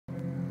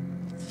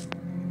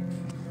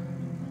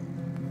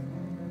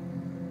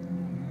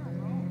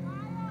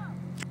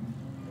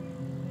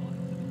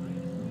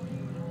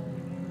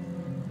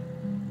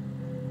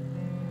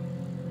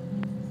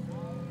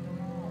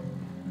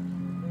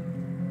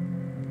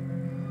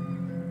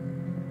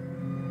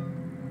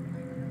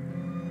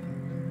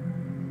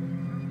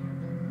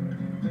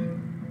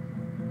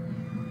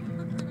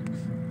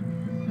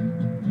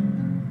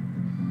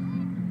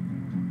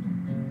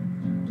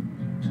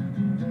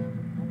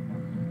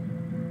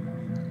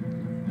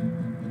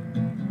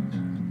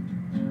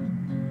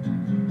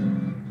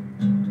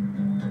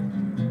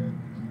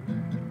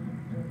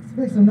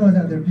Make some noise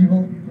out there,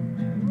 people.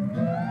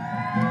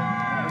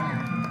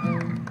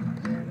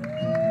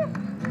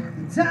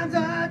 The times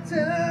are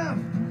tough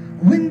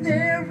when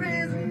there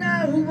is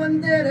no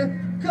one there to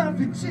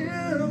comfort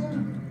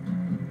you.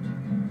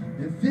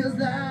 It feels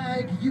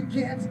like you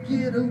can't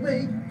get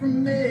away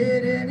from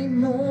it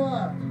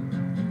anymore.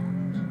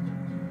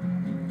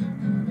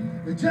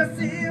 It just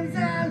seems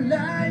that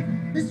life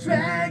is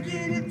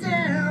dragging you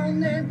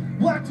down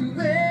and walked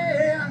away.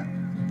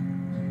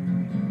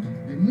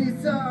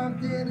 Need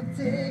something to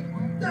take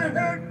the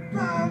hurt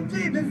from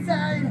deep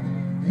inside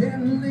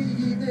and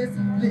leave this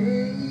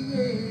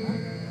place.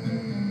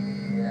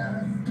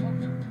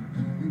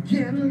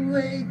 Can't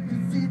wait to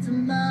see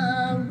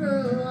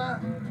tomorrow.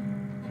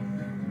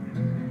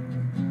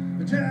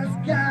 Just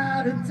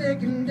gotta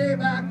take it day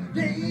by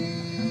day.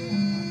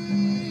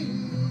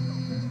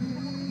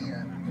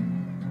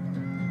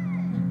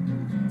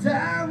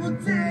 Time will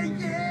take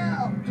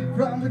you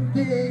from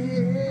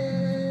within.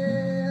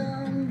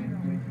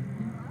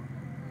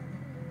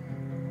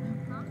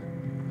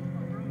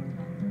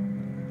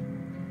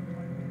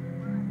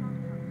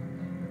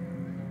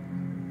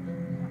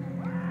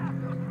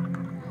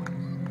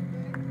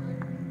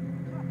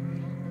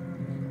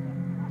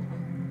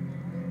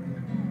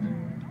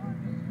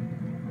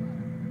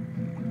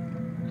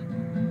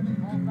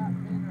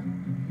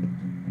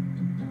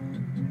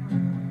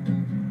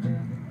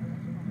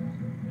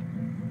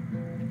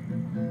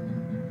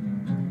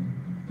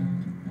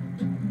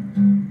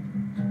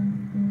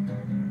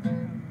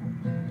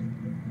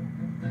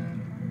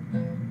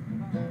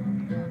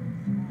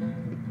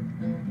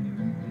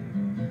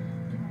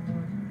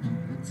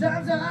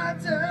 Times are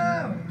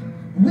tough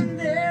when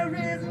there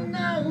is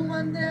no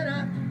one that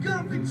I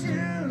comfort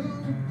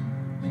you.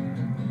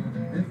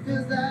 It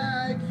feels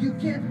like you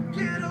can't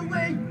get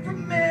away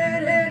from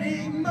it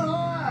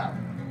anymore.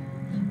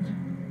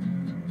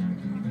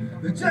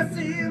 It just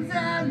seems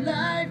that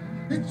life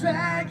is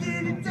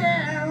dragging you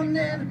down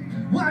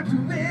and walked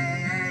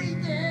away,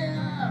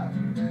 yeah.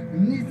 You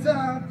need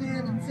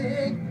something to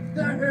take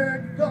the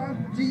hurt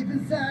from deep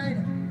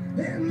inside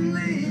and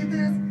leave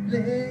this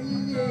place.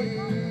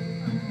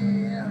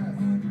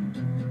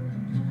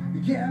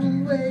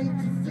 Can't wait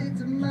to see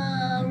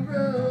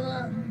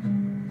tomorrow.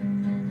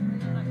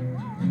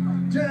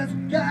 Just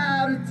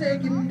gotta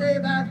take it day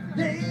by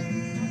day.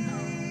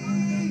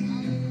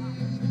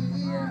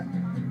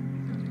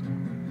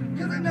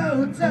 'Cause I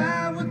know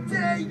time will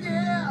take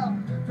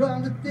you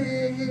from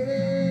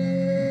within.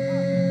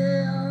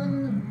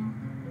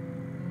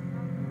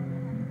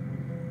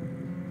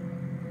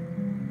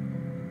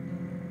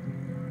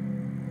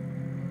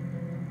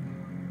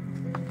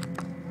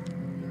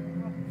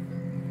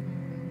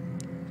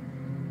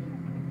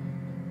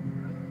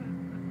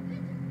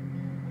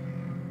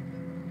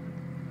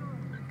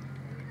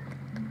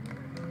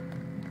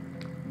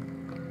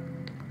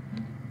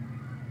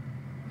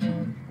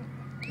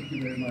 Thank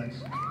you very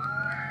much.